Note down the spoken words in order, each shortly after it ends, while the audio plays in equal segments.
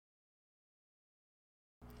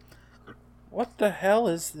What the hell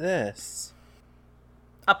is this?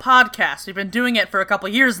 A podcast. We've been doing it for a couple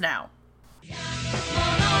years now.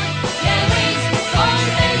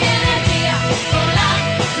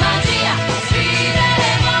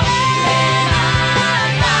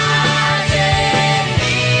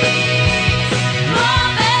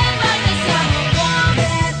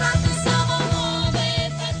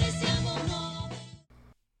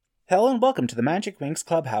 Hello and welcome to the Magic Winx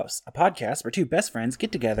Clubhouse, a podcast where two best friends get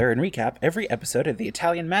together and recap every episode of the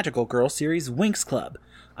Italian magical girl series Winx Club.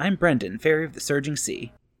 I'm Brendan, Fairy of the Surging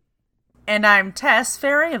Sea. And I'm Tess,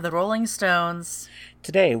 Fairy of the Rolling Stones.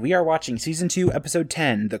 Today we are watching Season 2, Episode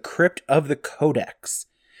 10, The Crypt of the Codex,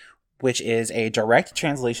 which is a direct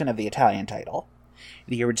translation of the Italian title.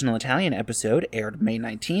 The original Italian episode aired May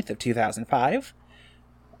 19th of 2005.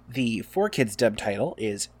 The 4Kids dub title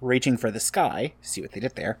is Reaching for the Sky, see what they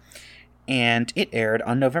did there, and it aired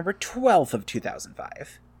on November 12th of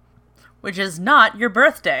 2005. Which is not your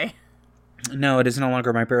birthday. No, it is no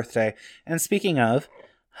longer my birthday. And speaking of,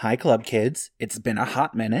 hi Club Kids, it's been a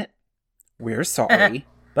hot minute. We're sorry,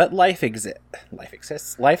 but life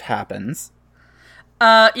exists. Life happens.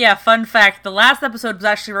 Yeah, fun fact, the last episode was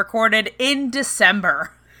actually recorded in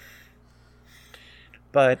December.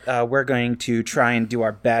 But we're going to try and do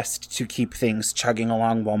our best to keep things chugging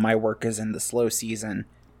along while my work is in the slow season.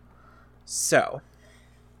 So.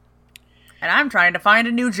 And I'm trying to find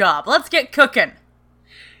a new job. Let's get cooking.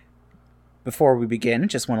 Before we begin,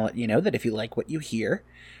 just want to let you know that if you like what you hear,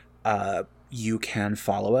 you can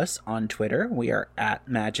follow us on Twitter. We are at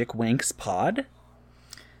MagicWinxPod.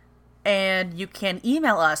 And you can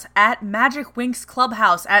email us at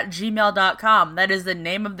magicwinxclubhouse@gmail.com. That is the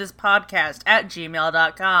name of this podcast, at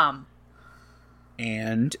gmail.com.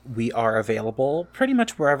 And we are available pretty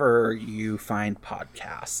much wherever you find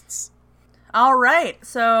podcasts. All right,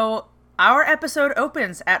 so our episode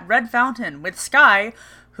opens at Red Fountain with Sky,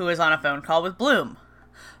 who is on a phone call with Bloom.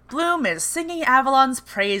 Bloom is singing Avalon's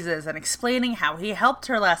praises and explaining how he helped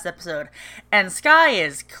her last episode, and Sky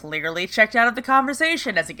is clearly checked out of the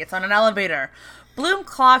conversation as he gets on an elevator. Bloom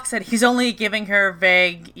clocks that he's only giving her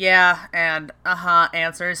vague yeah and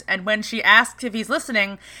answers, and when she asks if he's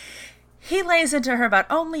listening, he lays into her about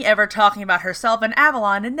only ever talking about herself and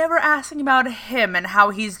Avalon and never asking about him and how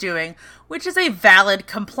he's doing, which is a valid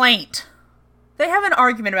complaint. They have an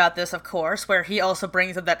argument about this, of course, where he also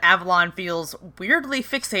brings up that Avalon feels weirdly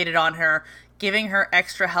fixated on her, giving her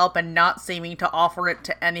extra help and not seeming to offer it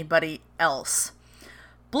to anybody else.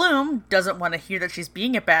 Bloom doesn't want to hear that she's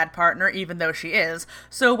being a bad partner, even though she is,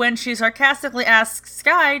 so when she sarcastically asks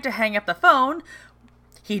Sky to hang up the phone,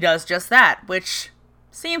 he does just that, which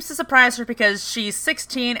seems to surprise her because she's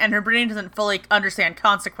 16 and her brain doesn't fully understand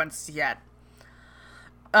consequences yet.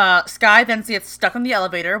 Sky then gets stuck in the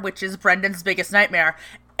elevator, which is Brendan's biggest nightmare,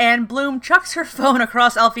 and Bloom chucks her phone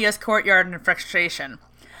across Althea's courtyard in frustration.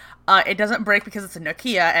 It doesn't break because it's a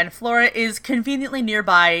Nokia, and Flora is conveniently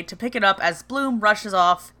nearby to pick it up as Bloom rushes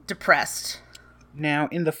off, depressed. Now,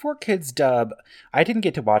 in the 4Kids dub, I didn't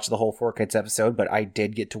get to watch the whole 4Kids episode, but I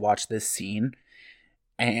did get to watch this scene,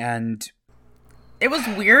 and it was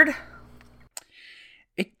weird.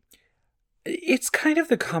 It's kind of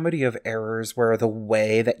the comedy of errors where the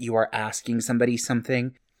way that you are asking somebody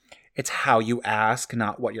something, it's how you ask,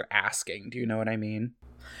 not what you're asking. Do you know what I mean?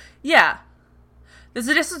 Yeah. There's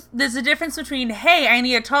a difference between, hey, I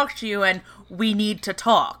need to talk to you, and we need to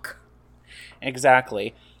talk.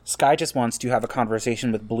 Exactly. Sky just wants to have a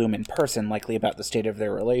conversation with Bloom in person, likely about the state of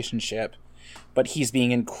their relationship, but he's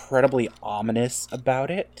being incredibly ominous about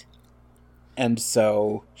it. And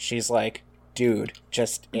so she's like, dude,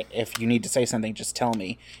 just, if you need to say something, just tell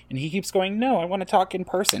me. And he keeps going, no, I want to talk in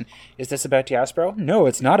person. Is this about Diaspro? No,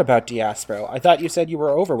 it's not about Diaspro. I thought you said you were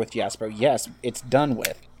over with Diaspro. Yes, it's done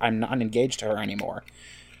with. I'm not engaged to her anymore.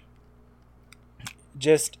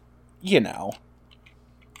 Just,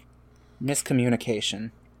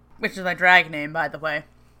 miscommunication. Which is my drag name, by the way.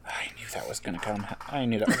 I knew that was going to come. I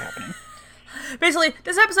knew that was happening. Basically,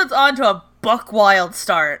 this episode's on to a buck wild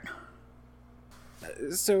start.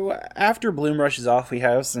 So, after Bloom rushes off, we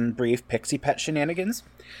have some brief Pixie Pet shenanigans.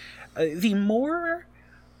 The more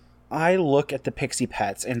I look at the Pixie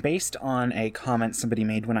Pets, and based on a comment somebody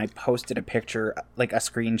made when I posted a picture, like a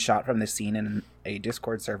screenshot from the scene in a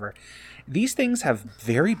Discord server, these things have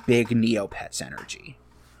very big Neopets energy.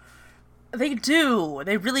 They do.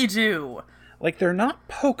 They really do. Like, they're not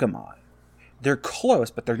Pokemon. They're close,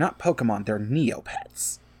 but they're not Pokemon. They're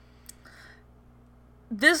Neopets.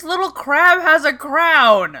 This little crab has a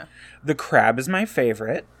crown. The crab is my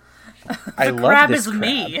favorite. I love crab this is crab.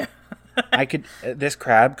 me. This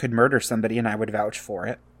crab could murder somebody and I would vouch for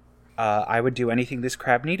it. I would do anything this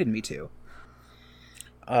crab needed me to.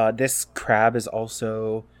 This crab is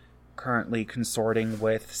also currently consorting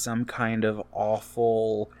with some kind of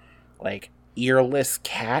awful, like, earless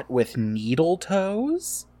cat with needle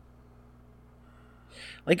toes.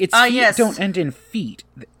 Like, its feet don't end in feet.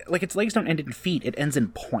 Like, its legs don't end in feet. It ends in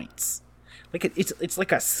points. Like, it's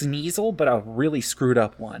like a Sneasel, but a really screwed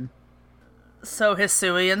up one. So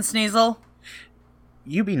Hisuian Sneasel?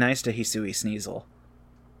 You be nice to Hisui Sneasel.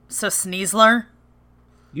 So Sneasler?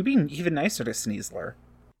 You be even nicer to Sneasler.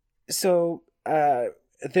 So,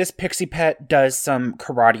 this pixie pet does some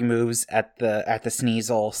karate moves at the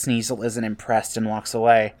Sneasel. Sneasel isn't impressed and walks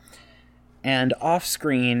away. And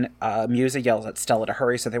off-screen, Musa yells at Stella to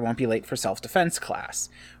hurry so they won't be late for self-defense class.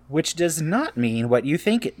 Which does not mean what you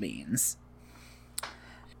think it means.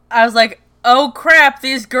 I was like, oh crap,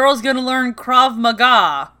 these girls gonna learn Krav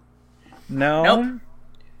Maga. No. Nope.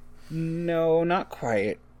 No, not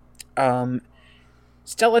quite.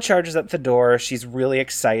 Stella charges up the door. She's really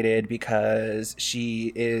excited because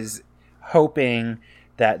she is hoping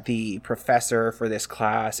that the professor for this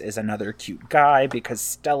class is another cute guy, because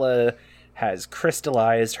Stella has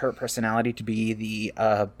crystallized her personality to be the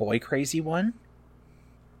boy crazy one.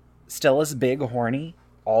 Stella's big, horny,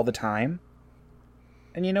 all the time.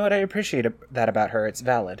 And you know what? I appreciate that about her. It's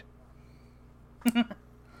valid.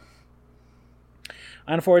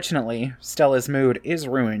 Unfortunately, Stella's mood is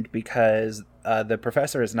ruined because the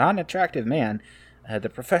professor is not an attractive man. The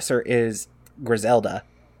professor is Griselda,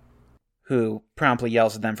 who promptly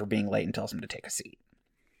yells at them for being late and tells them to take a seat.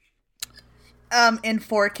 In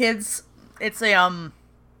 4Kids, it's a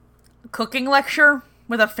cooking lecture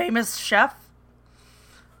with a famous chef.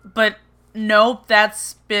 But nope,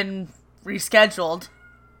 that's been rescheduled.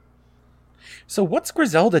 So what's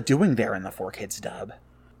Griselda doing there in the 4Kids dub?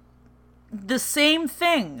 The same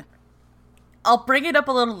thing. I'll bring it up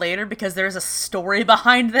a little later because there's a story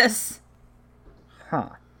behind this.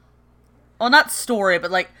 Huh. Well, not story,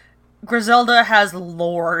 but like, Griselda has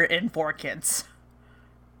lore in 4Kids.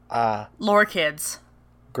 Lore kids.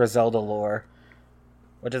 Griselda lore.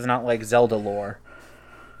 Which is not like Zelda lore.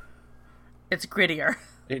 It's grittier.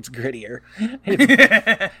 It's grittier.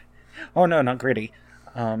 Oh no, not gritty.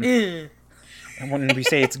 And when we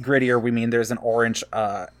say it's grittier, we mean there's an orange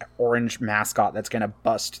mascot that's gonna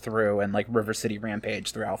bust through and like River City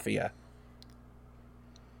rampage through Althea.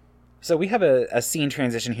 So we have a scene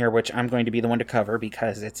transition here, which I'm going to be the one to cover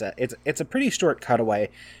because it's a pretty short cutaway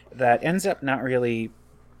that ends up not really.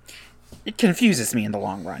 It confuses me in the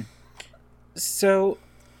long run. So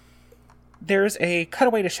there's a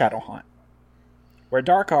cutaway to Shadowhaunt, where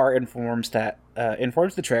Darkar informs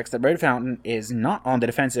the Trix that Red Fountain is not on the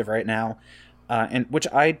defensive right now. And which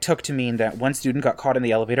I took to mean that one student got caught in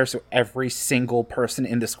the elevator, so every single person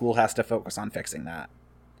in the school has to focus on fixing that.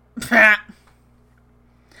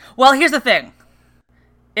 Well, here's the thing.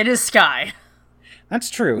 It is Sky. That's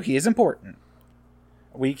true. He is important.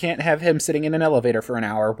 We can't have him sitting in an elevator for an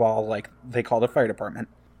hour while, like, they call the fire department.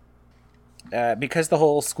 Because the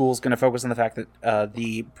whole school's going to focus on the fact that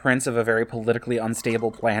the prince of a very politically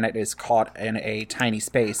unstable planet is caught in a tiny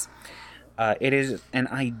space. It is an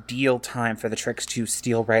ideal time for the Trix to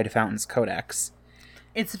steal Red Fountain's codex.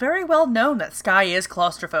 It's very well known that Sky is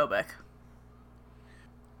claustrophobic.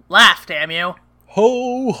 Laugh, damn you.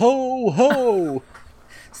 Ho, ho, ho!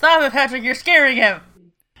 Stop it, Patrick, you're scaring him!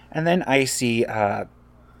 And then Icy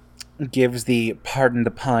gives the, pardon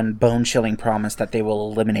the pun, bone-chilling promise that they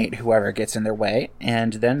will eliminate whoever gets in their way,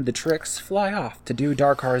 and then the Trix fly off to do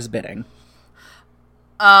Darkar's bidding.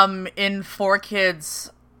 In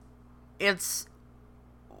 4Kids, it's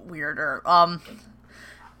weirder.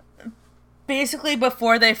 Basically,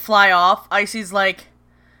 before they fly off, Icy's like,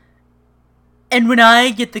 and when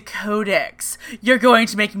I get the codex, you're going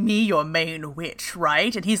to make me your main witch,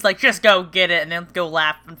 right? And he's like, just go get it, and then go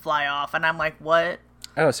laugh and fly off. And I'm like, what?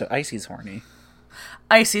 Oh, so Icy's horny.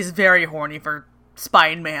 Icy's very horny for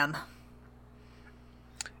Spine Man.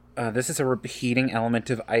 This is a repeating element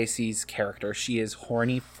of Icy's character. She is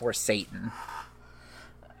horny for Satan.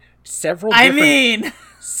 Several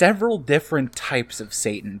different types of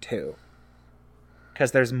Satan, too.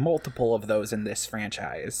 Because there's multiple of those in this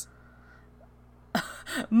franchise.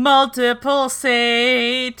 Multiple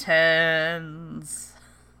Satans.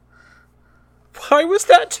 Why was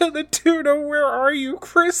that to the tune of Where Are You,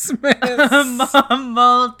 Christmas?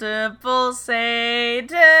 Multiple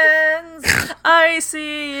Satans.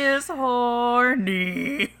 Icy is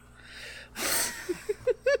horny.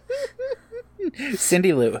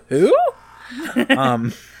 Cindy Lou. Who?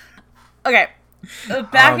 Okay.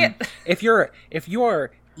 If you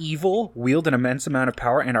are evil, wield an immense amount of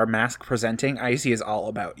power, and are mask presenting, Icy is all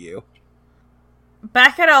about you.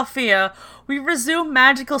 Back at Althea, we resume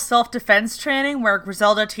magical self-defense training where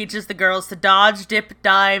Griselda teaches the girls to dodge, dip,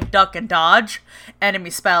 dive, duck, and dodge enemy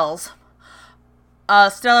spells.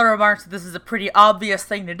 Stella remarks that this is a pretty obvious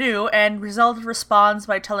thing to do, and Griselda responds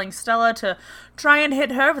by telling Stella to try and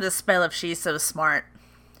hit her with a spell if she's so smart.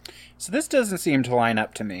 So this doesn't seem to line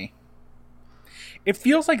up to me. It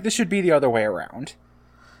feels like this should be the other way around.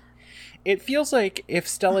 It feels like if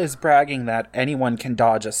Stella is bragging that anyone can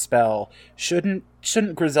dodge a spell, shouldn't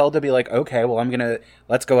Griselda be like, okay, well,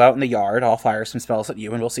 let's go out in the yard, I'll fire some spells at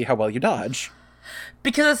you, and we'll see how well you dodge.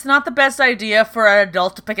 Because it's not the best idea for an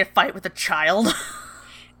adult to pick a fight with a child.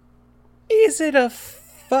 Is it a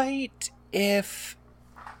fight if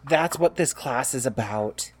that's what this class is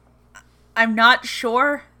about? I'm not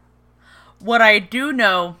sure. What I do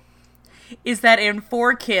know is that in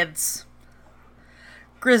 4Kids,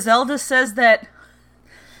 Griselda says that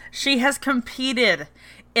she has competed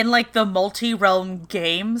in, like, the multi-realm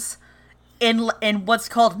games in what's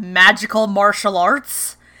called magical martial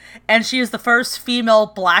arts, and she is the first female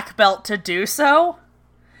black belt to do so.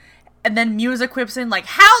 And then Music whips in, like,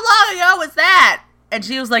 how long ago was that? And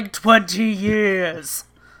she was like, 20 years.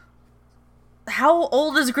 How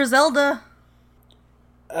old is Griselda?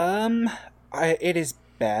 It is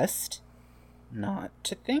best not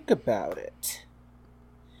to think about it.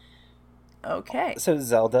 Okay. So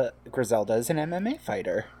Griselda is an MMA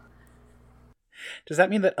fighter. Does that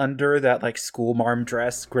mean that under that, like, school marm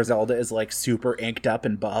dress, Griselda is, like, super inked up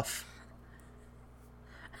and buff?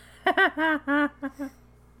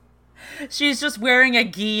 She's just wearing a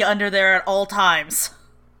gi under there at all times.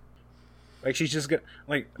 Like, she's just gonna,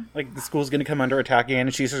 like the school's gonna come under attack again,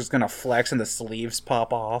 and she's just gonna flex and the sleeves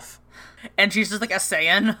pop off. And she's just like a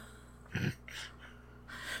Saiyan.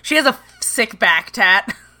 She has a sick back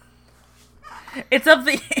tat. It's of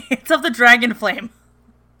the dragon flame.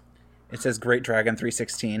 It says Great Dragon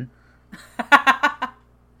 316.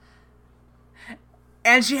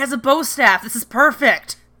 And she has a bow staff. This is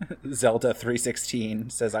perfect. Zelda 316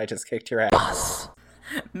 says, I just kicked your ass.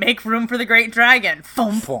 Make room for the Great Dragon.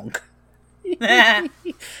 Funk. Funk.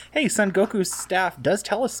 Hey, Son Goku's staff does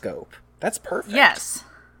telescope. That's perfect. Yes.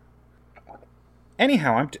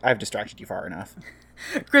 Anyhow, I've distracted you far enough.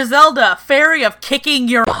 Griselda, fairy of kicking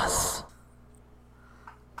your ass.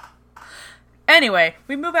 Anyway,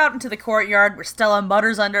 we move out into the courtyard where Stella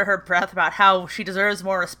mutters under her breath about how she deserves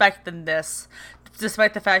more respect than this,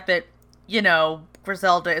 despite the fact that, you know,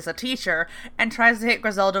 Griselda is a teacher, and tries to hit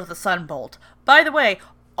Griselda with a sunbolt. By the way,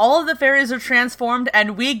 all of the fairies are transformed,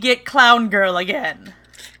 and we get Clown Girl again.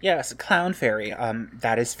 Yes, Clown Fairy.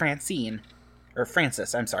 That is Francine. Or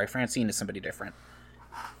Francis, I'm sorry. Francine is somebody different.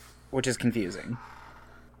 Which is confusing.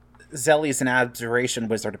 Zelly's an abjuration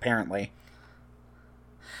wizard, apparently.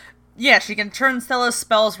 Yeah, she can turn Stella's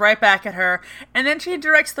spells right back at her, and then she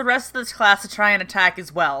directs the rest of this class to try and attack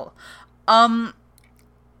as well.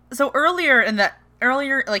 So earlier in the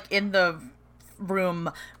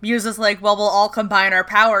room, Muse is like, well, we'll all combine our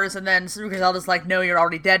powers, and then Griselda's like, no, you're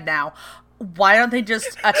already dead now. Why don't they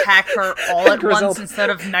just attack her all at once instead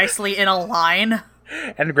of nicely in a line?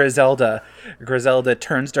 And Griselda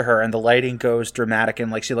turns to her, and the lighting goes dramatic, and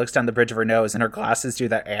like she looks down the bridge of her nose, and her glasses do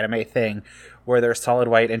that anime thing where they're solid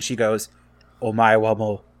white, and she goes, "Omae wa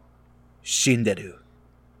mo shinderu."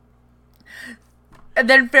 And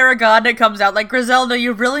then Farragonda comes out like, Griselda,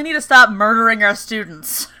 you really need to stop murdering our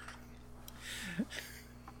students.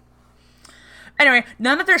 Anyway,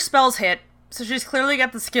 none of their spells hit, so she's clearly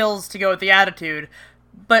got the skills to go with the attitude,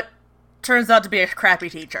 but turns out to be a crappy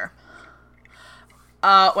teacher.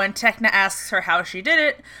 When Tecna asks her how she did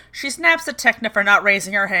it, she snaps at Tecna for not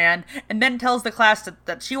raising her hand, and then tells the class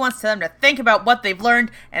that she wants them to think about what they've learned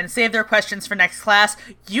and save their questions for next class.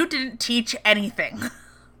 You didn't teach anything.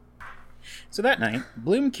 So that night,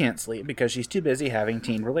 Bloom can't sleep because she's too busy having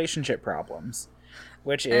teen relationship problems,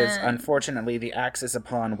 which is, unfortunately, the axis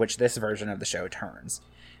upon which this version of the show turns.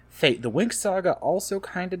 Fate the Winx Saga also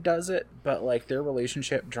kind of does it, but, like, their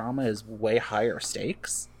relationship drama is way higher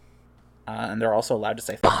stakes. And they're also allowed to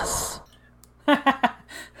say fuss.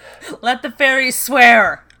 Let the fairies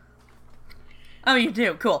swear! Oh, you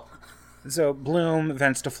do? Cool. So Bloom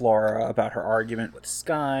vents to Flora about her argument with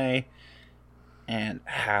Sky, and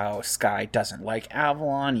how Sky doesn't like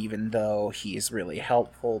Avalon, even though he's really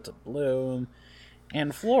helpful to Bloom.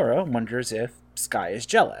 And Flora wonders if Sky is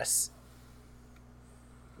jealous.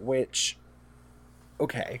 Which,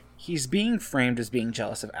 okay, he's being framed as being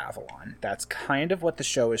jealous of Avalon. That's kind of what the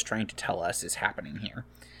show is trying to tell us is happening here.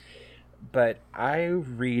 But I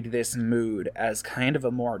read this mood as kind of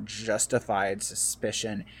a more justified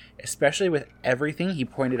suspicion, especially with everything he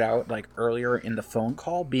pointed out, like, earlier in the phone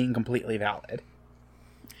call being completely valid.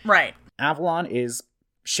 Right. Avalon is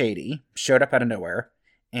shady, showed up out of nowhere,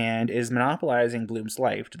 and is monopolizing Bloom's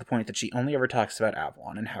life to the point that she only ever talks about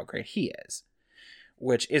Avalon and how great he is.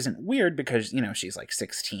 Which isn't weird because, she's like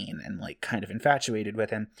 16 and like kind of infatuated with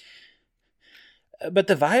him. But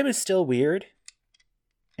the vibe is still weird.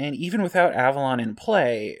 And even without Avalon in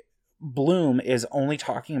play, Bloom is only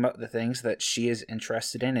talking about the things that she is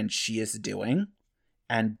interested in and she is doing,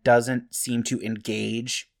 and doesn't seem to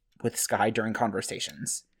engage with Sky during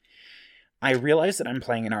conversations. I realize that I'm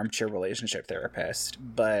playing an armchair relationship therapist,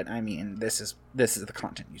 but I mean, this is the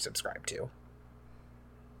content you subscribe to.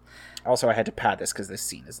 Also, I had to pad this because this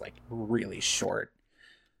scene is like really short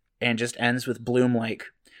and just ends with Bloom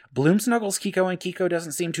snuggles Kiko and Kiko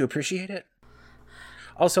doesn't seem to appreciate it.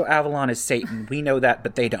 Also, Avalon is Satan. We know that,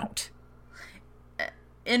 but they don't.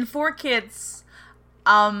 In 4Kids,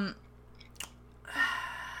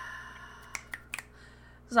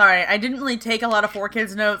 sorry, I didn't really take a lot of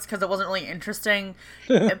 4Kids notes because it wasn't really interesting.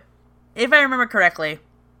 If I remember correctly,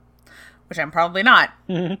 which I'm probably not,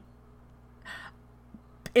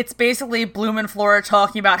 it's basically Bloom and Flora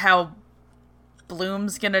talking about how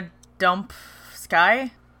Bloom's gonna dump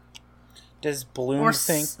Sky. Does Bloom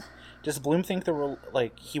think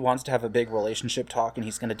he wants to have a big relationship talk and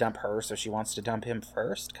he's going to dump her, so she wants to dump him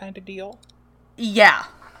first kind of deal? Yeah.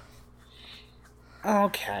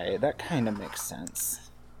 Okay, that kind of makes sense.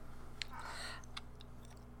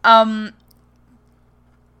 There's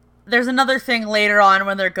another thing later on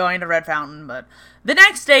when they're going to Red Fountain, but the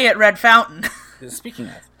next day at Red Fountain... Speaking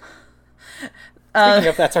of,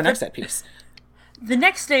 that's our next set piece. The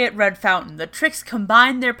next day at Red Fountain, the Tricks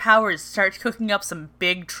combine their powers to start cooking up some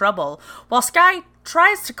big trouble, while Sky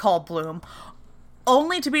tries to call Bloom,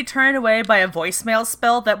 only to be turned away by a voicemail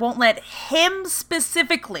spell that won't let him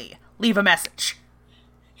specifically leave a message.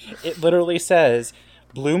 It literally says,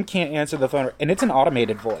 Bloom can't answer the phone, and it's an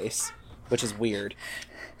automated voice, which is weird.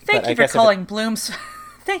 Thank you for calling Bloom's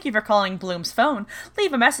phone.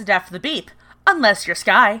 Leave a message after the beep, unless you're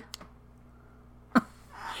Sky.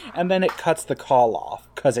 And then it cuts the call off,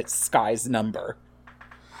 because it's Sky's number.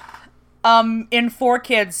 In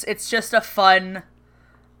 4Kids, it's just a fun,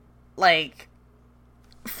 friend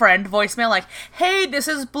voicemail, hey, this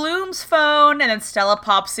is Bloom's phone, and then Stella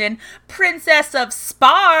pops in, Princess of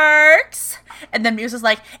Sparks, and then Muse is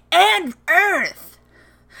and Earth,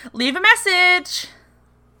 leave a message.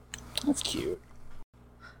 That's cute.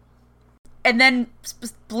 And then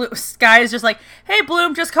Sky is just hey,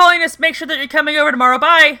 Bloom, just calling to make sure that you're coming over tomorrow,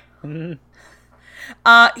 bye.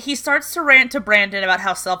 He starts to rant to Brandon about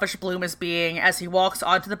how selfish Bloom is being as he walks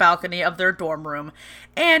onto the balcony of their dorm room.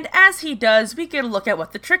 And as he does, we get a look at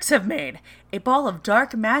what the Tricks have made. A ball of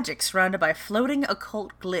dark magic surrounded by floating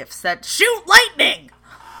occult glyphs that shoot lightning!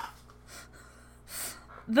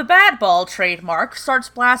 The Bad Ball trademark starts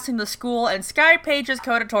blasting the school, and Sky pages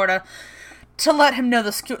Coda Torta to let him know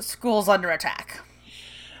the school's under attack.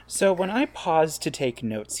 So when I paused to take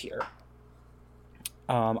notes here,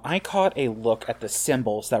 I caught a look at the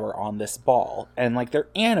symbols that were on this ball, and they're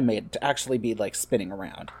animated to actually be spinning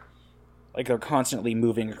around. They're constantly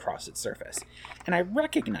moving across its surface. And I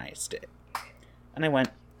recognized it. And I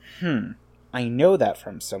went, I know that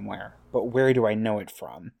from somewhere, but where do I know it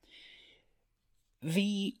from?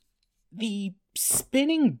 The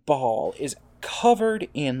spinning ball is covered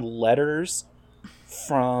in letters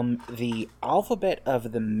from the alphabet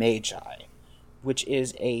of the Magi, which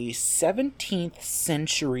is a 17th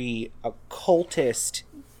century occultist,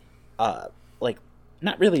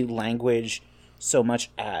 not really language so much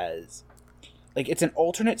as, it's an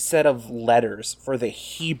alternate set of letters for the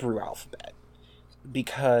Hebrew alphabet,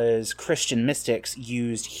 because Christian mystics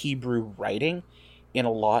used Hebrew writing in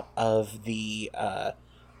a lot of the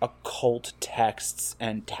occult texts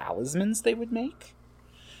and talismans they would make.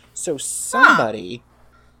 So somebody,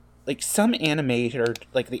 some animator,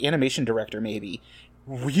 the animation director maybe,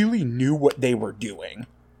 really knew what they were doing.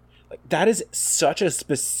 That is such a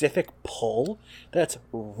specific pull that's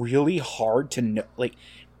really hard to know.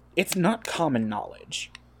 It's not common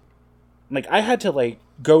knowledge. I had to,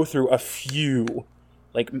 go through a few,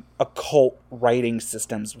 occult writing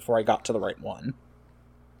systems before I got to the right one.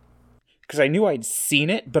 Because I knew I'd seen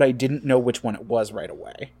it, but I didn't know which one it was right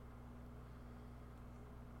away.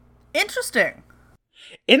 Interesting.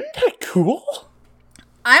 Isn't that cool?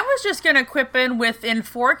 I was just gonna quip in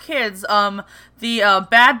 4Kids, the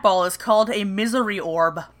Bad Ball is called a misery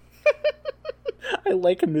orb. I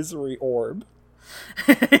like a misery orb.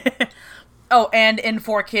 Oh, and in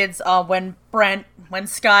 4Kids, when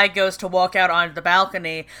Sky goes to walk out onto the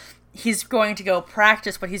balcony, he's going to go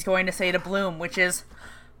practice what he's going to say to Bloom, which is,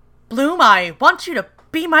 Bloom, I want you to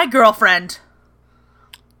be my girlfriend.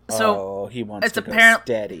 So he wants it's to go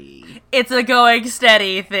steady. It's a going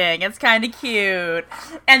steady thing. It's kind of cute.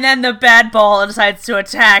 And then the bad ball decides to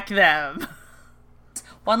attack them.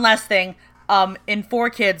 One last thing. In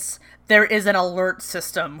 4Kids, there is an alert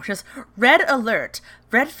system, which is Red Alert.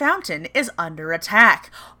 Red Fountain is under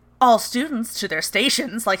attack. All students to their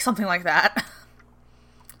stations, like something like that.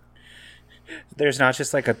 There's not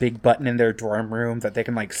just like a big button in their dorm room that they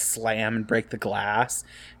can like slam and break the glass,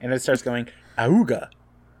 and it starts going, Auga.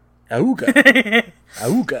 Auga.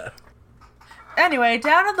 Auga. Anyway,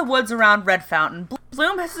 down in the woods around Red Fountain,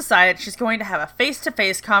 Bloom has decided she's going to have a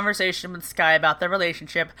face-to-face conversation with Sky about their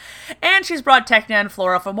relationship, and she's brought Techna and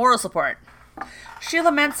Flora for moral support. She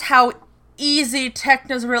laments how easy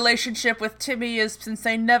Techna's relationship with Timmy is since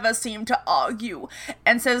they never seem to argue,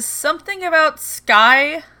 and says something about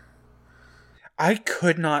Sky. I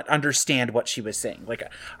could not understand what she was saying. Like,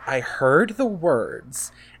 I heard the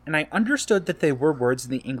words, and I understood that they were words in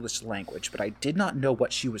the English language, but I did not know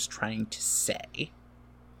what she was trying to say.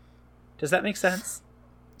 Does that make sense?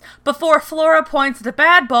 Before Flora points at a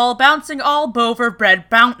bad ball bouncing all over Red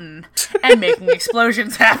Fountain and making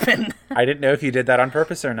explosions happen. I didn't know if you did that on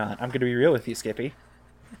purpose or not. I'm going to be real with you, Skippy.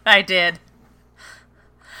 I did.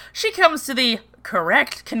 She comes to the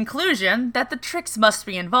correct conclusion that the tricks must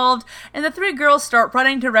be involved, and the three girls start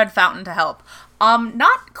running to Red Fountain to help.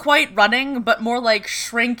 Not quite running, but more like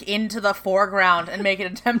shrink into the foreground and make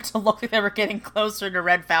an attempt to look like they were getting closer to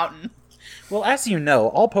Red Fountain. Well, as you know,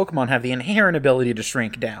 all Pokemon have the inherent ability to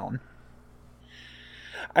shrink down.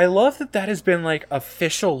 I love that that has been, like,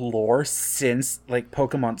 official lore since, like,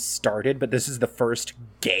 Pokemon started, but this is the first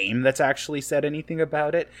game that's actually said anything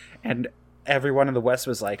about it, and everyone in the West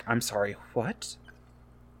was like, I'm sorry, what?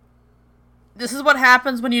 This is what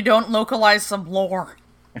happens when you don't localize some lore.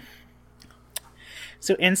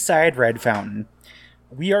 So inside Red Fountain,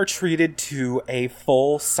 we are treated to a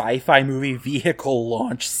full sci-fi movie vehicle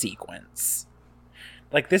launch sequence.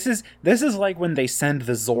 Like, this is like when they send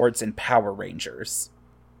the Zords in Power Rangers.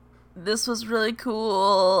 This was really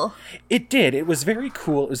cool. It did. It was very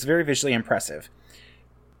cool. It was very visually impressive.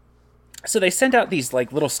 So they sent out these,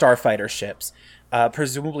 like, little starfighter ships,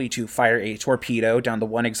 presumably to fire a torpedo down the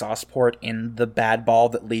one exhaust port in the bad ball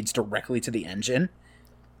that leads directly to the engine.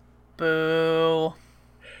 Boo.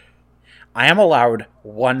 I am allowed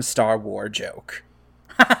one Star Wars joke.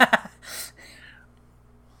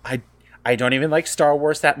 I don't even like Star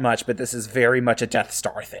Wars that much, but this is very much a Death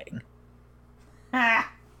Star thing.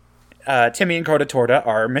 Timmy and Kotatorta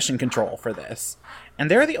are mission control for this, and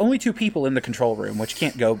they're the only two people in the control room, which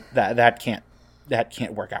can't go that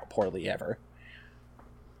can't work out poorly ever.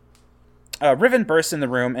 Riven bursts in the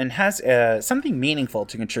room and has something meaningful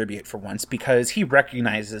to contribute for once, because he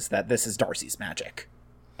recognizes that this is Darcy's magic.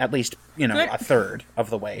 At least, a third of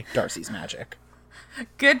the way Darcy's magic.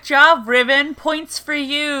 Good job, Riven. Points for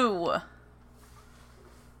you.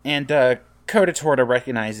 And Kotatorta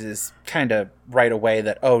recognizes kind of right away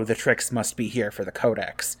that, the tricks must be here for the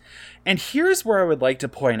Codex. And here's where I would like to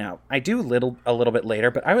point out. I do a little bit later,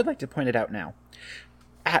 but I would like to point it out now.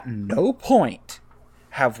 At no point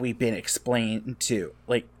have we been explained to,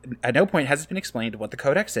 at no point has it been explained what the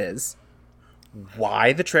Codex is,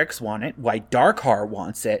 why the tricks want it, why Darkar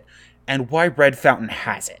wants it, and why Red Fountain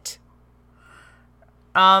has it.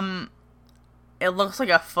 It looks like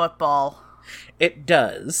a football. It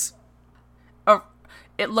does.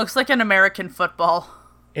 It looks like an American football.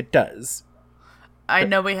 It does. I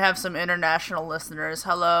know we have some international listeners.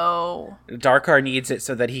 Hello. Darkar needs it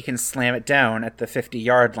so that he can slam it down at the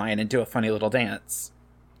 50-yard line and do a funny little dance.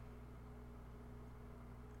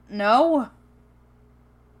 No.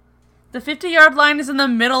 The 50-yard line is in the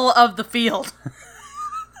middle of the field.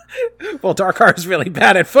 Well, Darkar is really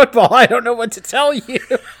bad at football. I don't know what to tell you.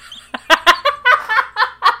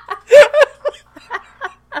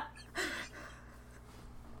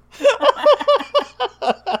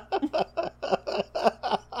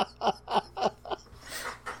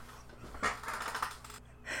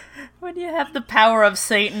 When you have the power of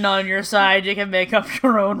Satan on your side, you can make up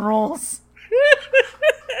your own rules.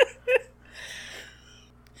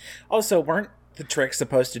 Also, weren't the tricks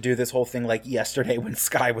supposed to do this whole thing like yesterday when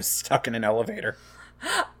Sky was stuck in an elevator?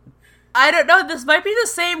 I don't know. This might be the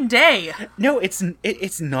same day. No, it's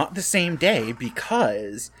not the same day,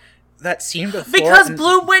 because that scene before... Because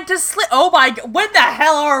Bloom went to sleep. Oh my god. When the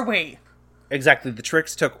hell are we? Exactly. The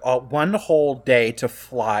tricks took one whole day to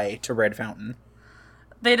fly to Red Fountain.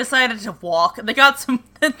 They decided to walk. They got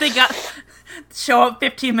show up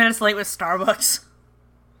 15 minutes late with Starbucks.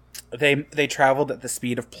 They traveled at the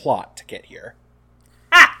speed of plot to get here.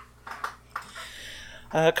 Ah!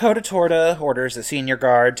 Coda Torta orders the senior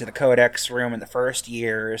guard to the Codex room in the first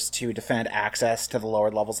years to defend access to the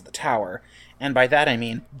lower levels of the tower. And by that I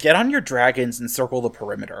mean, get on your dragons and circle the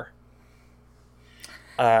perimeter.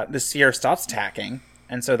 The sphere stops attacking,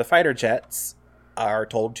 and so the fighter jets are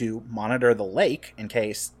told to monitor the lake in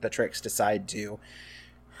case the Tricks decide to,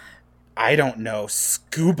 I don't know,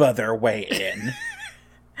 scuba their way in.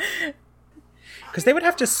 Because they would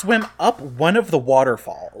have to swim up one of the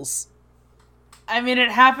waterfalls. I mean,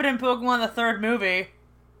 it happened in Pokemon the third movie.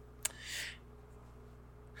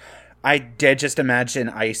 I did just imagine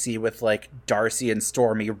Icy with, like, Darcy and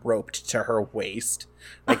Stormy roped to her waist.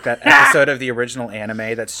 Like that episode of the original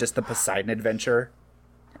anime that's just the Poseidon Adventure.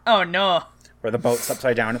 Oh, no. Where the boat's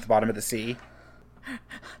upside down at the bottom of the sea.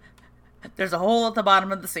 There's a hole at the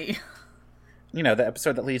bottom of the sea. You know, the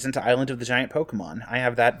episode that leads into Island of the Giant Pokemon. I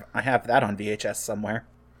have that on VHS somewhere.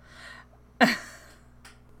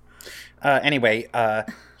 Anyway,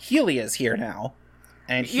 Helia's here now.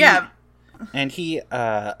 And he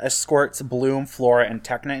escorts Bloom, Flora, and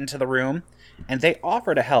Tecna into the room. And they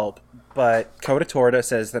offer to help, but Coda Torta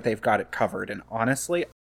says that they've got it covered. And honestly,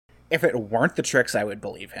 if it weren't the Tricks, I would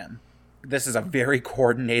believe him. This is a very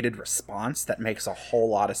coordinated response that makes a whole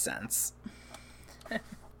lot of sense.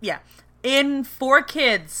 Yeah. In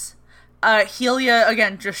 4Kids, Helia,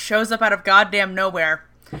 again, just shows up out of goddamn nowhere.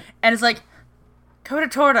 And is like, Coda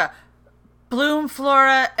Torta, Bloom,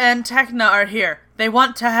 Flora, and Tecna are here. They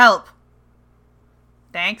want to help.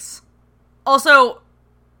 Thanks. Also,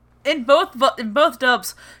 in both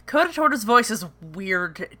dubs, Coda Torta's voice is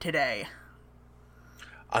weird today.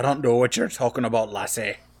 I don't know what you're talking about,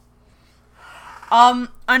 lassie.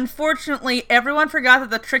 Unfortunately, everyone forgot that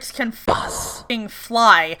the Tricks can f***ing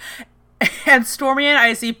fly, and Stormy and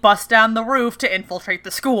Icy bust down the roof to infiltrate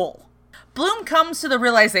the school. Bloom comes to the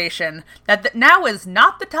realization that now is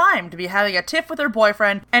not the time to be having a tiff with her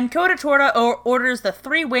boyfriend, and Coda Torta orders the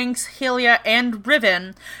Three Winks, Helia, and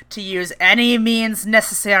Riven to use any means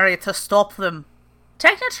necessary to stop them.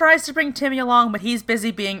 Tecna tries to bring Timmy along, but he's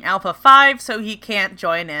busy being Alpha 5, so he can't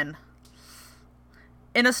join in.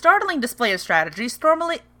 In a startling display of strategy,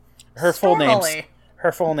 Her full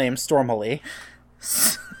name's Stormily.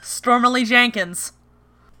 Stormily Jenkins.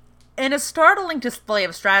 In a startling display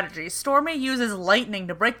of strategy, Stormy uses lightning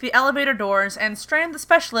to break the elevator doors and strand the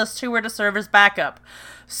specialists who were to serve as backup.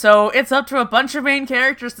 So it's up to a bunch of main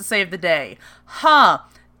characters to save the day.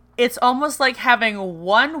 It's almost like having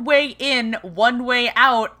one way in, one way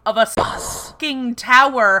out of a fucking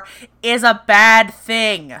tower is a bad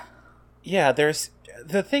thing. Yeah,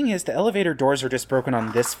 the thing is, the elevator doors are just broken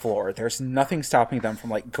on this floor. There's nothing stopping them from,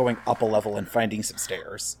 like, going up a level and finding some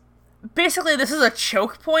stairs. Basically, this is a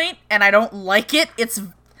choke point, and I don't like it.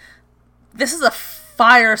 This is a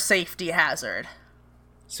fire safety hazard.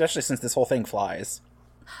 Especially since this whole thing flies.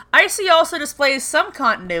 Icy also displays some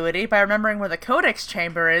continuity by remembering where the Codex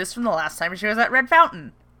chamber is from the last time she was at Red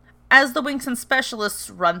Fountain. As the Winks and Specialists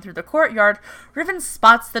run through the courtyard, Riven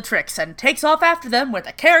spots the Tricks and takes off after them with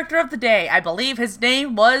a character of the day. I believe his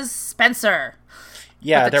name was Spencer.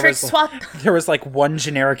 Yeah, there was like one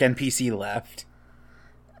generic NPC left.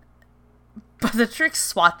 But the Tricks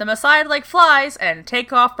swat them aside like flies and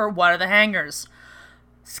take off for one of the hangars.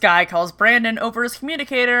 Sky calls Brandon over his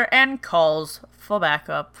communicator and calls for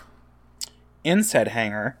backup. In said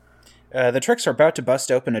hangar, the Tricks are about to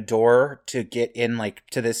bust open a door to get in, like,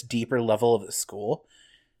 to this deeper level of the school.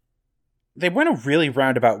 They went a really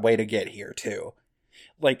roundabout way to get here, too.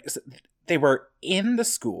 Like, they were in the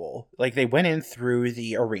school. Like, they went in through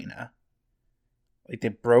the arena. Like, they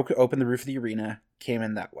broke open the roof of the arena, came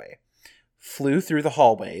in that way. Flew through the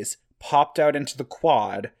hallways, popped out into the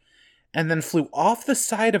quad, and then flew off the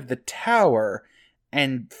side of the tower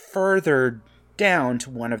and further down to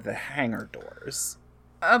one of the hangar doors.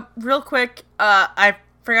 Real quick, I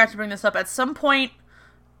forgot to bring this up. At some point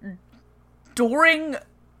when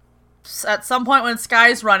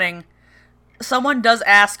Sky's running, someone does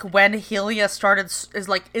ask when Helia started,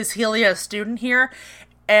 is Helia a student here?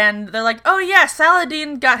 And they're like, oh yeah,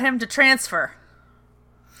 Saladin got him to transfer.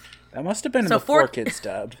 That must have been in the 4Kids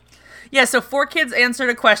dub. Yeah, so 4Kids answered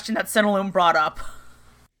a question that Cinnaloom brought up.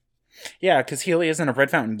 Yeah, because Helia's in a Red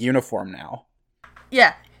Fountain uniform now.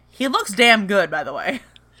 Yeah, he looks damn good, by the way.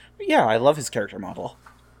 Yeah, I love his character model.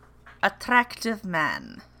 Attractive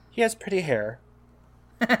man. He has pretty hair.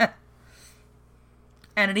 And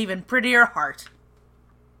an even prettier heart.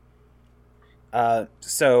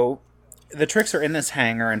 So, the Tricks are in this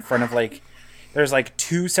hangar in front of, like, there's, like,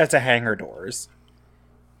 two sets of hangar doors.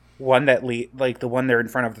 One that the one they're in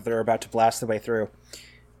front of that they're about to blast the way through.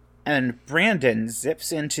 And Brandon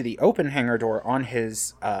zips into the open hangar door on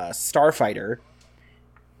his Starfighter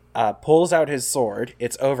pulls out his sword.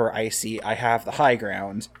 It's over, Icy. I have the high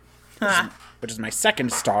ground. Which is my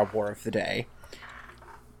second Star War of the day.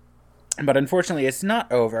 But unfortunately, it's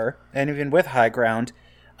not over. And even with high ground,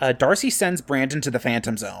 Darcy sends Brandon to the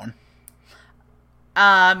Phantom Zone.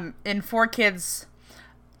 In 4Kids,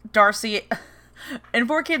 Darcy... In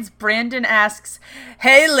 4Kids, Brandon asks,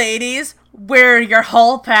 "Hey ladies, where are your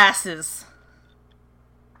hall passes?"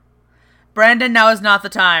 Brandon, now is not the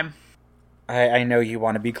time. I know you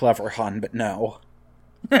want to be clever, hon, but no.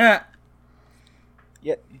 Yeah,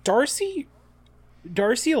 Darcy,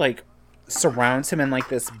 like, surrounds him in, like,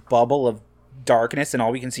 this bubble of darkness, and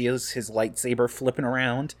all we can see is his lightsaber flipping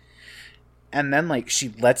around. And then, like, she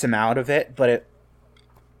lets him out of it, but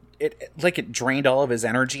it drained all of his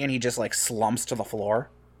energy, and he just, like, slumps to the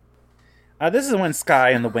floor. This is when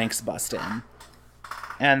Skye and the Winks bust in.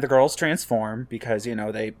 And the girls transform, because, you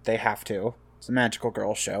know, they have to. It's a magical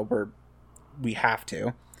girl show where we have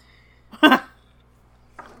to.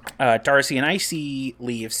 Darcy and Icy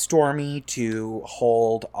leave Stormy to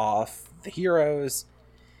hold off the heroes.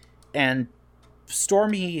 And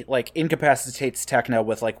Stormy, like, incapacitates Tekna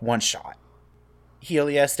with, like, one shot.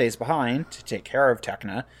 Helia stays behind to take care of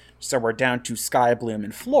Tekna. So we're down to Skye, Bloom,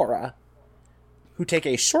 and Flora, who take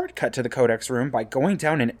a shortcut to the Codex room by going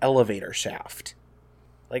down an elevator shaft.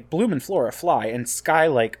 Like, Bloom and Flora fly, and Skye,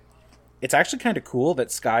 like... It's actually kind of cool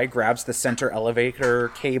that Skye grabs the center elevator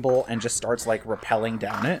cable and just starts, like, rappelling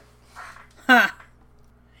down it. Huh.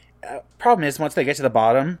 Problem is, once they get to the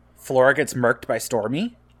bottom, Flora gets murked by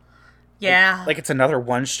Stormy. Yeah. Like it's another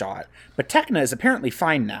one-shot. But Tekna is apparently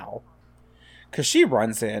fine now. Because she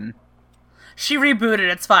runs in... She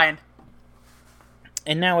rebooted, it's fine.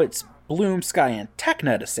 And now it's Bloom, Skye, and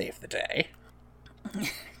Tekna to save the day.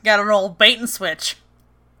 Gotta roll bait and switch.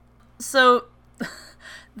 So,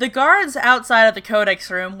 the guards outside of the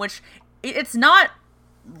Codex room, which it's not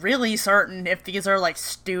really certain if these are, like,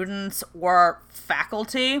 students or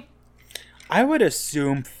faculty. I would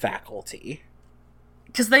assume faculty.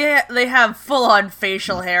 Because they have full-on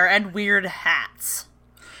facial hair and weird hats.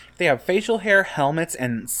 They have facial hair, helmets,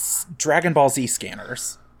 and Dragon Ball Z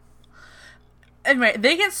scanners. Anyway,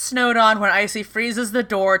 they get snowed on when Icy freezes the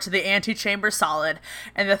door to the antechamber solid,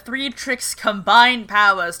 and the three Tricks combine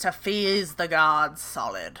powers to freeze the gods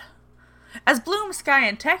solid. As Bloom, Skye,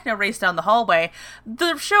 and Tekna race down the hallway,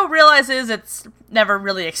 the show realizes it's never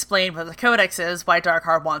really explained what the Codex is, why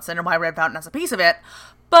Darkheart wants it, and why Red Fountain has a piece of it.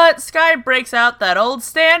 But Skye breaks out that old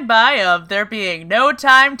standby of there being no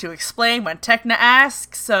time to explain when Tekna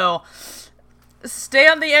asks, so stay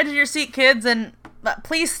on the edge of your seat, kids, and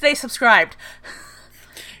please stay subscribed.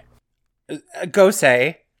 Go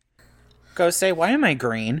say, why am I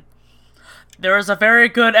green? There is a very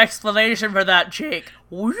good explanation for that, Jake.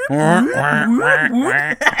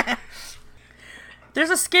 There's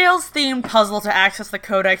a Scales-themed puzzle to access the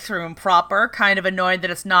Codex room proper, kind of annoyed that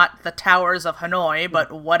it's not the Towers of Hanoi,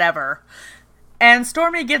 but whatever. And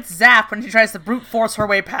Stormy gets zapped when she tries to brute force her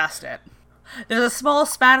way past it. There's a small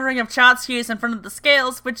spattering of tchotchkes in front of the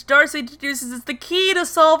scales, which Darcy deduces is the key to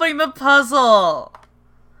solving the puzzle.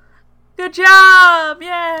 Good job!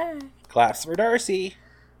 Yay! Claps for Darcy.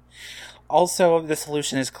 Also, the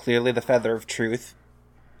solution is clearly the Feather of Truth.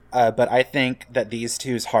 But I think that these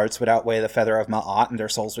two's hearts would outweigh the Feather of Ma'at, and their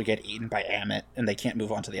souls would get eaten by Amit, and they can't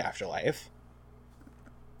move on to the afterlife.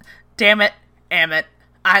 Damn it, Amit.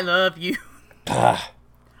 I love you.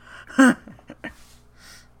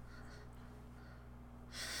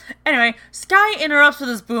 Anyway, Skye interrupts with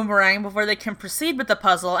his boomerang before they can proceed with the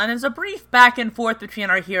puzzle, and there's a brief back and forth between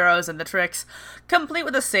our heroes and the Tricks, complete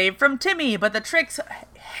with a save from Timmy, but the Tricks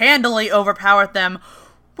handily overpowered them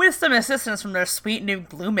with some assistance from their sweet new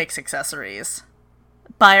glue mix accessories.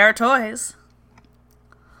 Buy our toys.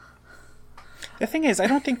 The thing is, I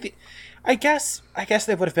don't think I guess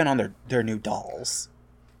they would have been on their new dolls.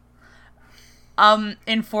 In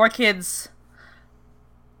 4Kids,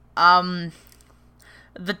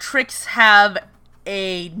 the Tricks have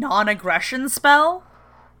a non-aggression spell,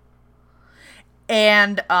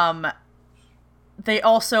 and, they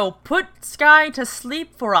also put Skye to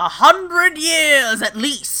sleep for 100 years, at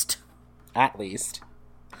least. At least.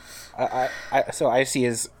 So Icy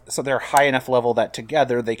is... So they're high enough level that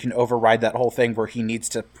together they can override that whole thing where he needs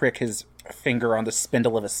to prick his finger on the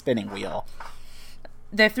spindle of a spinning wheel.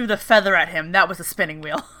 They threw the feather at him. That was a spinning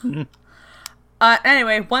wheel.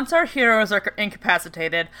 Anyway, once our heroes are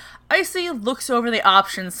incapacitated, Icy looks over the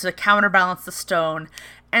options to counterbalance the stone,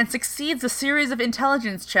 and succeeds a series of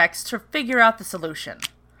intelligence checks to figure out the solution.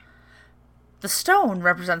 The stone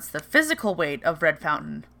represents the physical weight of Red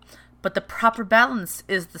Fountain, but the proper balance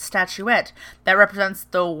is the statuette that represents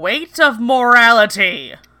the weight of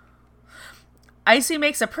morality. Icy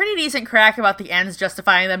makes a pretty decent crack about the ends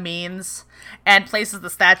justifying the means, and places the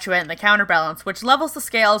statuette in the counterbalance, which levels the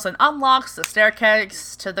scales and unlocks the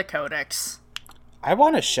staircase to the Codex. I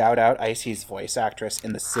want to shout out Icy's voice actress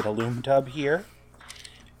in the Citalume dub here,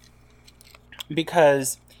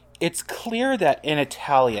 because it's clear that in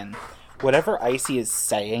Italian, whatever Icy is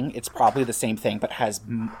saying, it's probably the same thing, but has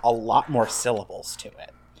a lot more syllables to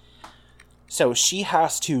it. So she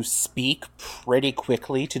has to speak pretty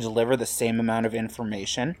quickly to deliver the same amount of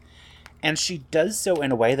information, and she does so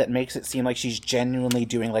in a way that makes it seem like she's genuinely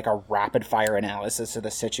doing like a rapid-fire analysis of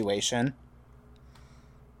the situation.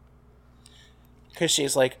 Because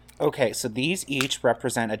she's like, okay, so these each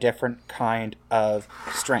represent a different kind of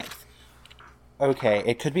strength. Okay,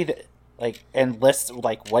 it could be and lists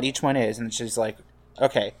like what each one is, and she's like,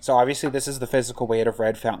 okay, so obviously this is the physical weight of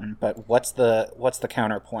Red Fountain, but what's the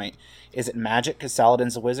counterpoint? Is it magic because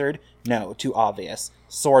Saladin's a wizard? No, too obvious.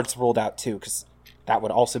 Swords ruled out too, because that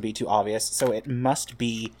would also be too obvious. So it must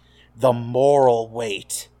be the moral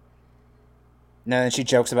weight. And then she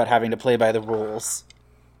jokes about having to play by the rules.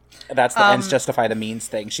 That's the ends justify the means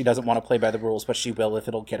thing. She doesn't want to play by the rules, but she will if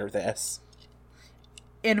it'll get her this.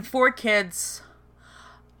 In 4Kids,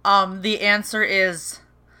 the answer is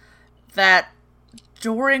that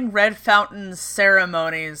during Red Fountain's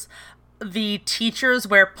ceremonies, the teachers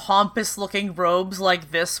wear pompous-looking robes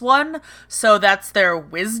like this one, so that's their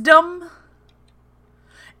wisdom.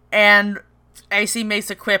 And Icy makes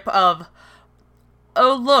a quip of,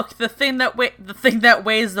 "Oh look, the thing that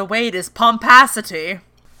weighs the weight is pompacity."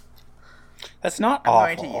 That's not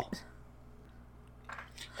awful.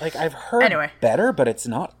 Like, I've heard better, but it's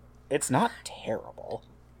not terrible.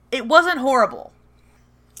 It wasn't horrible.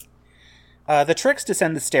 The Trix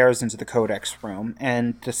descend the stairs into the Codex room,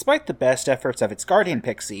 and despite the best efforts of its guardian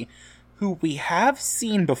Pixie, who we have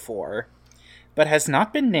seen before, but has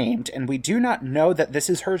not been named, and we do not know that this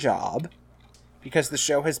is her job, because the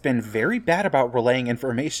show has been very bad about relaying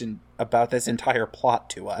information about this entire plot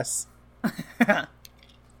to us.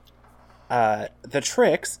 The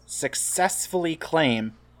Trix successfully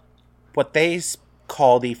claim what they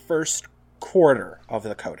call the first quarter of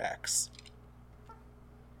the Codex.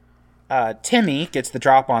 Timmy gets the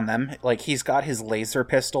drop on them, like he's got his laser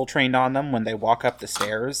pistol trained on them when they walk up the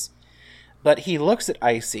stairs. But he looks at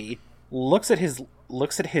Icy, looks at his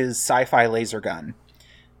sci-fi laser gun,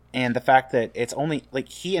 and the fact that it's only like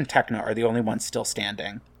he and Tekna are the only ones still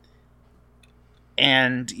standing.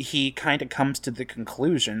 And he kind of comes to the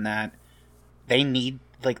conclusion that they need,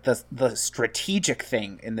 like, the strategic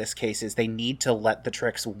thing in this case is they need to let the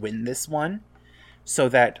Trix win this one so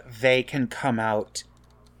that they can come out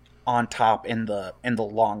on top in the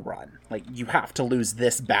long run. Like, you have to lose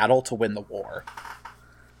this battle to win the war.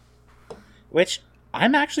 Which,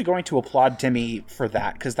 I'm actually going to applaud Timmy for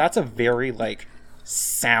that, because that's a very, like,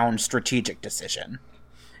 sound strategic decision.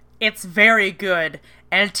 It's very good,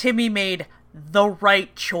 and Timmy made the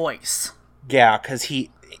right choice. Yeah, because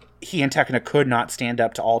he and Tekna could not stand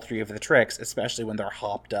up to all three of the Trix, especially when they're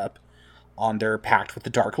hopped up on their pact with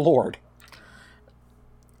the Dark Lord.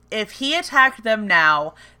 If he attacked them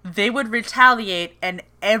now, they would retaliate and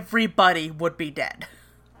everybody would be dead.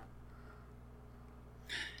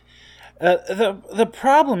 The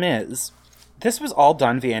problem is, this was all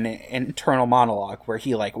done via an internal monologue where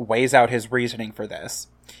he, like, weighs out his reasoning for this.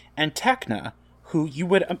 And Tekna, who you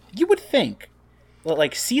would think,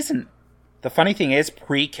 like, the funny thing is,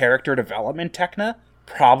 pre-character development Tekna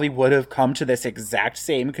probably would have come to this exact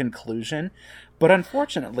same conclusion, but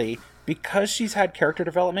unfortunately, because she's had character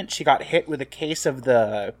development, she got hit with a case of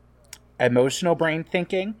the emotional brain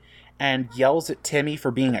thinking, and yells at Timmy for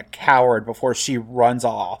being a coward before she runs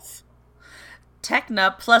off.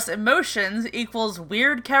 Tekna plus emotions equals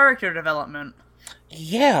weird character development.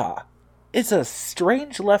 Yeah, it's a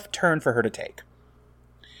strange left turn for her to take.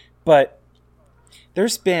 But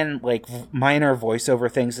there's been, like, minor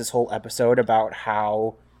voiceover things this whole episode about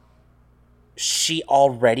how she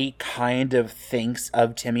already kind of thinks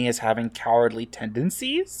of Timmy as having cowardly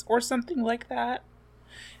tendencies or something like that.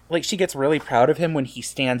 Like, she gets really proud of him when he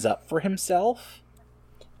stands up for himself.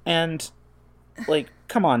 And, like,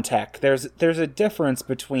 come on, Tech. There's a difference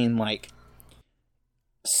between, like,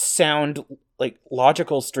 sound, like,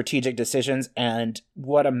 logical strategic decisions and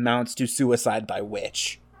what amounts to suicide by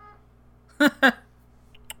witch.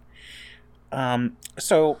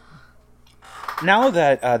 So now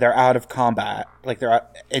that they're out of combat, like, their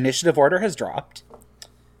initiative order has dropped.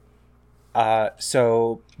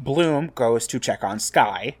 So Bloom goes to check on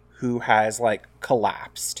Sky, who has, like,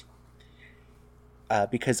 collapsed.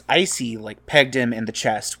 Because Icy, like, pegged him in the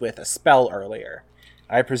chest with a spell earlier.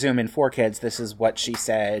 I presume in 4Kids this is what she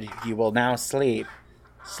said. You will now sleep.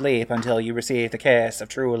 Sleep until you receive the kiss of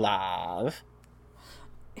true love.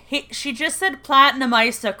 She just said platinum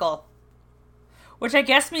icicle. Which I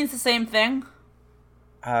guess means the same thing.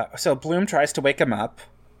 So Bloom tries to wake him up.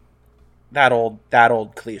 That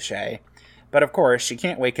old cliche. But of course, she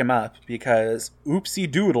can't wake him up because,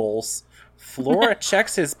 oopsie doodles, Flora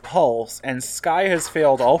checks his pulse and Sky has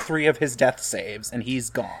failed all 3 of his death saves and he's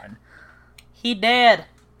gone. He dead.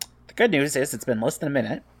 The good news is it's been less than a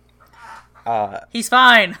minute. He's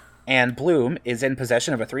fine. And Bloom is in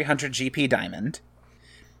possession of a 300 GP diamond.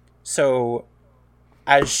 So,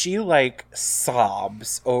 as she,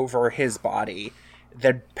 sobs over his body,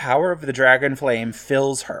 the power of the dragon flame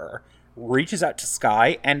fills her, reaches out to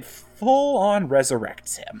Sky, and full-on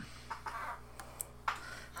resurrects him.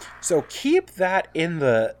 So keep that in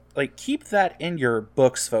your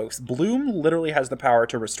books, folks. Bloom literally has the power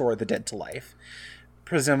to restore the dead to life.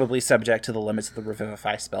 Presumably subject to the limits of the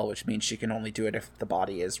Revivify spell, which means she can only do it if the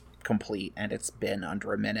body is complete and it's been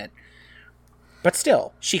under a minute. But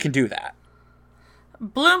still, she can do that.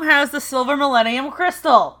 Bloom has the Silver Millennium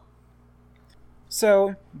Crystal.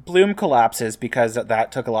 So, Bloom collapses because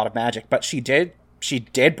that took a lot of magic, but she did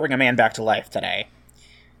bring a man back to life today.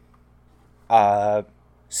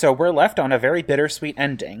 So we're left on a very bittersweet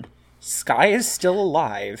ending. Sky is still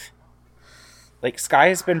alive. Sky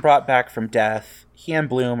has been brought back from death. He and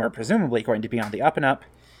Bloom are presumably going to be on the up and up,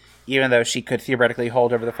 even though she could theoretically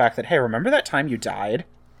hold over the fact that, hey, remember that time you died?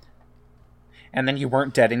 And then you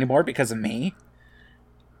weren't dead anymore because of me?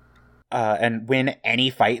 And win any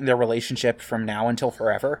fight in their relationship from now until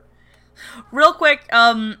forever? Real quick,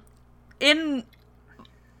 in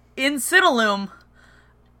Cinnaloom,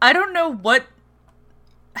 I don't know what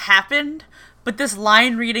happened, but this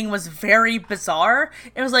line reading was very bizarre.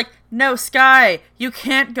 It was like, no, Sky, you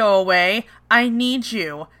can't go away. I need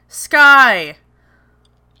you. Sky!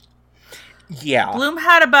 Yeah. Bloom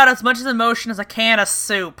had about as much emotion as a can of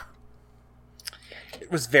soup.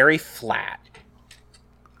 It was very flat.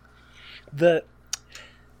 The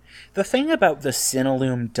thing about the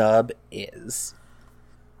Cinnaloom dub is,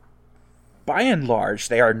 by and large,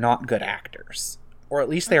 they are not good actors. Or at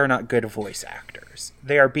least they are not good voice actors.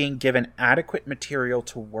 They are being given adequate material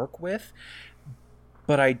to work with,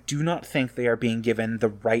 but I do not think they are being given the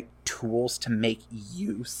right tools to make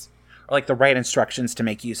use, or the right instructions to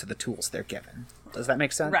make use of the tools they're given. Does that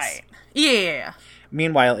make sense? Right. Yeah.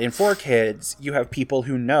 Meanwhile, in 4Kids, you have people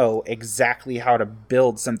who know exactly how to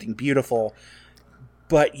build something beautiful,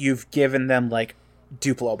 but you've given them,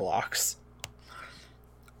 Duplo blocks.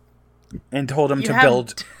 And told them to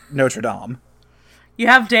build Notre Dame. You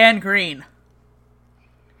have Dan Green.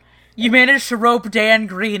 You managed to rope Dan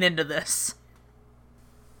Green into this.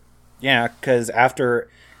 Yeah, because after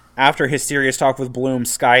his serious talk with Bloom,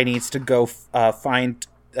 Sky needs to go find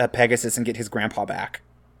Pegasus and get his grandpa back.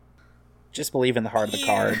 Just believe in the heart of the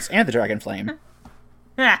cards and the dragon flame.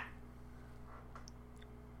 But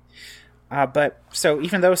so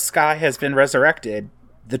even though Sky has been resurrected,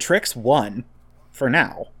 the Tricks won for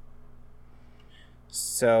now.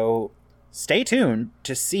 So stay tuned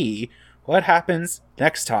to see what happens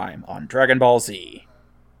next time on Dragon Ball Z.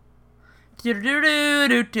 Wait.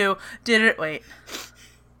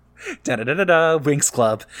 Da-da-da-da-da, Winx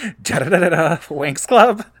Club. Da-da-da-da-da, Winx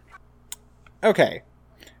Club. Okay.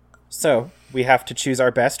 So, we have to choose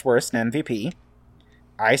our best, worst, and MVP.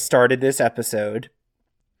 I started this episode.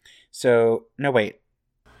 So, no, wait.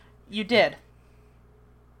 You did.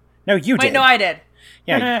 No, you did. Wait, no, I did.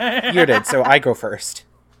 Yeah, you did, so I go first.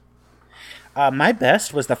 My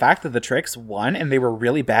best was the fact that the Tricks won, and they were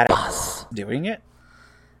really bad at doing it.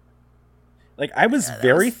 I was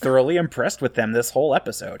very thoroughly impressed with them this whole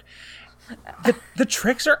episode. The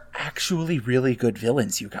Tricks are actually really good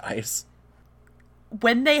villains, you guys.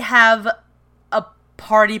 When they have a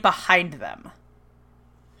party behind them.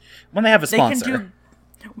 When they have a sponsor.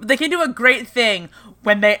 They can do a great thing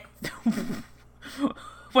when they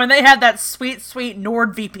when they have that sweet, sweet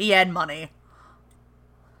NordVPN money.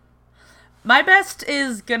 My best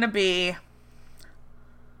is gonna be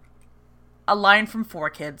a line from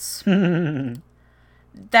 4Kids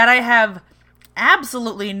that I have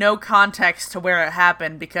absolutely no context to where it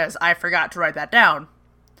happened because I forgot to write that down.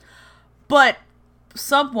 But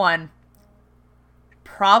someone,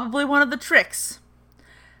 probably one of the Tricks,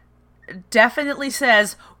 definitely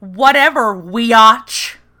says, "Whatever,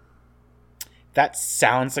 weotch." That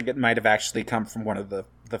sounds like it might have actually come from one of the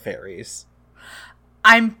fairies.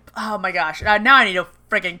 Oh my gosh, now I need to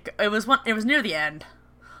freaking, it was near the end.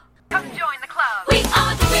 Come join the club. We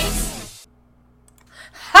are the Tricks.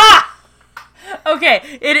 Ha!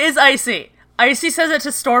 Okay, it is Icy. Icy says it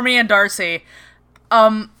to Stormy and Darcy.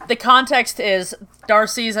 The context is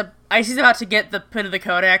Icy's about to get the pin of the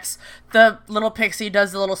Codex. The little pixie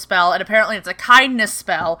does the little spell, and apparently it's a kindness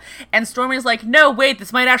spell. And Stormy's like, no, wait,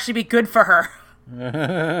 this might actually be good for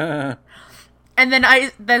her. And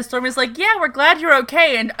then Stormy's like, yeah, we're glad you're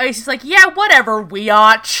okay. And Icy's like, yeah, whatever,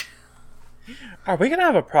 weotch. Are we gonna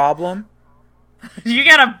have a problem? You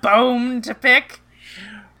got a bone to pick?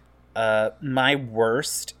 My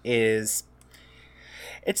worst is...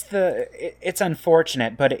 It's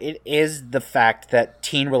unfortunate, but it is the fact that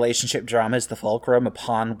teen relationship drama is the fulcrum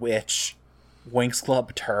upon which Winx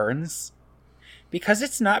Club turns. Because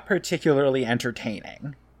it's not particularly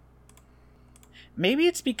entertaining. Maybe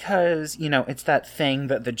it's because, it's that thing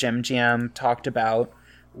that the Gem Jam talked about,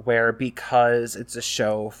 where because it's a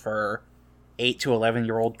show for 8 to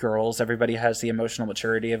 11-year-old girls, everybody has the emotional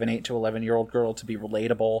maturity of an 8 to 11-year-old girl to be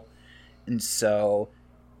relatable. And so,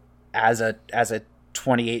 as a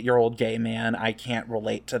 28-year-old gay man, I can't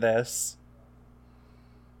relate to this.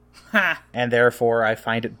 And therefore, I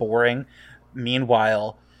find it boring.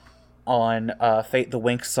 Meanwhile, on Fate the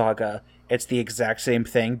Winx Saga, it's the exact same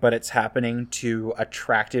thing, but it's happening to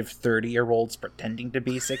attractive 30-year-olds pretending to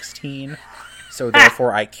be 16. So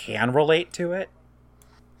therefore, I can relate to it.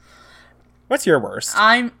 What's your worst?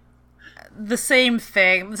 I'm the same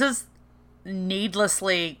thing. This is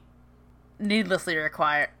needlessly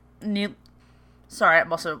required. Sorry,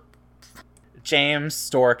 I'm also... James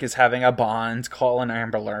Stork is having a bond. Call an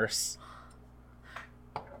ambulance.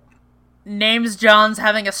 Name's John's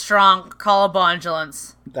having a strong call a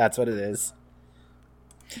bondulance. That's what it is.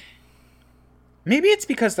 Maybe it's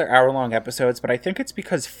because they're hour-long episodes, but I think it's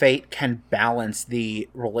because Fate can balance the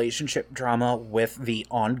relationship drama with the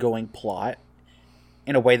ongoing plot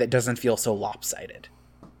in a way that doesn't feel so lopsided.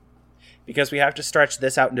 Because we have to stretch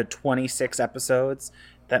this out into 26 episodes,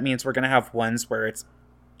 that means we're going to have ones where it's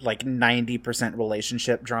like 90%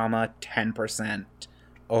 relationship drama, 10%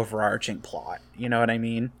 overarching plot. You know what I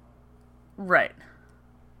mean? Right.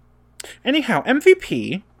 Anyhow,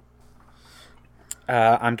 MVP,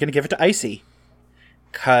 I'm going to give it to Icy.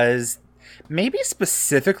 Because maybe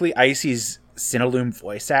specifically Icy's Cinnaloom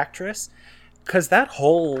voice actress. Because that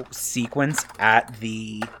whole sequence at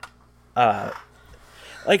the...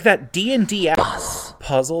 like that D&D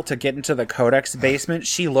puzzle to get into the Codex basement,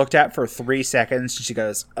 she looked at for 3 seconds and she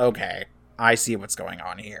goes, okay, I see what's going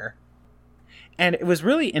on here. And it was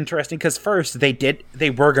really interesting because first they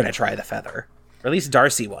were going to try the feather. Or at least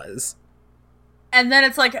Darcy was. And then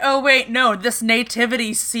it's like, oh wait, no, this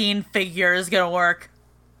nativity scene figure is going to work.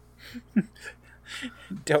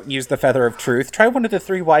 Don't use the feather of truth. Try one of the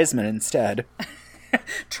 3 wise men instead.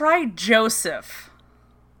 Try Joseph.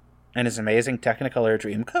 And his amazing Technicolor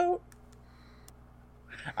Dreamcoat.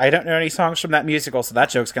 I don't know any songs from that musical, so that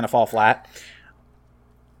joke's gonna fall flat.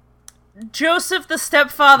 Joseph, the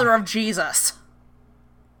stepfather of Jesus.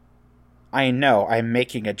 I know, I'm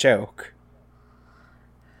making a joke.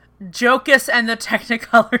 Jocus and the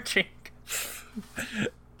Technicolor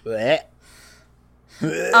Dreamcoat.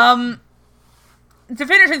 To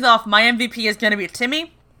finish things off, my MVP is gonna be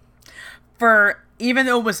Timmy. For, even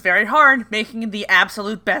though it was very hard, making the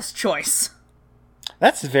absolute best choice.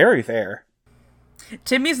 That's very fair.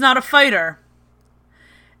 Timmy's not a fighter.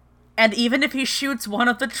 And even if he shoots one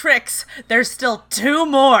of the tricks, there's still 2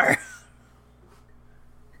 more.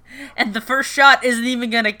 And the first shot isn't even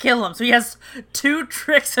gonna kill him, so he has 2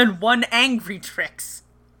 tricks and 1 angry tricks.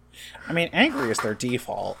 I mean, angry is their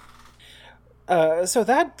default. So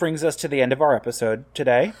that brings us to the end of our episode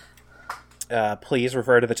today. Please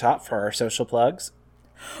refer to the top for our social plugs.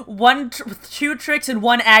 2 tricks and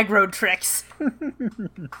 1 aggro tricks.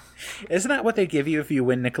 Isn't that what they give you if you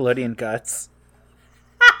win Nickelodeon Guts?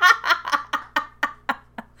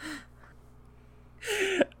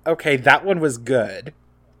 Okay, that one was good.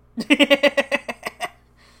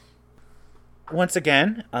 Once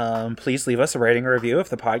again, please leave us a rating or review if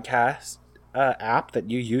the podcast app that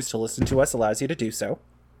you use to listen to us allows you to do so.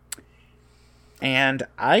 And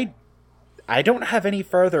I don't have any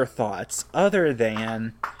further thoughts other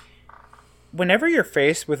than whenever you're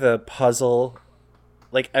faced with a puzzle,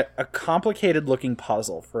 like a complicated looking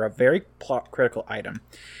puzzle for a very plot critical item,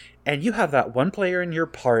 and you have that one player in your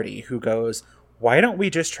party who goes, why don't we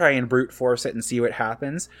just try and brute force it and see what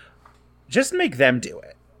happens? Just make them do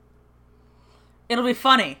it. It'll be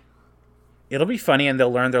funny. It'll be funny and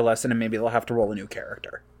they'll learn their lesson and maybe they'll have to roll a new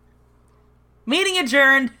character. Meeting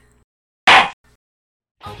adjourned.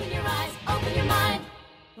 Open your eyes, open your mind.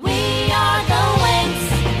 We are the Winx.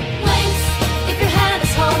 Winx, if your hand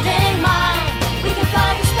is holding mine, we can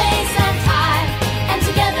fly through space and time, and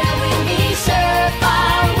together we'll be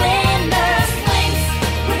surefire winners.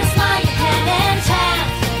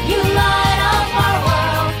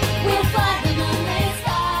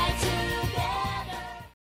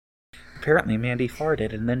 Apparently Mandy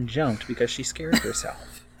farted and then jumped because she scared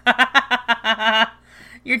herself.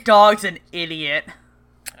 Your dog's an idiot.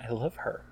 I love her.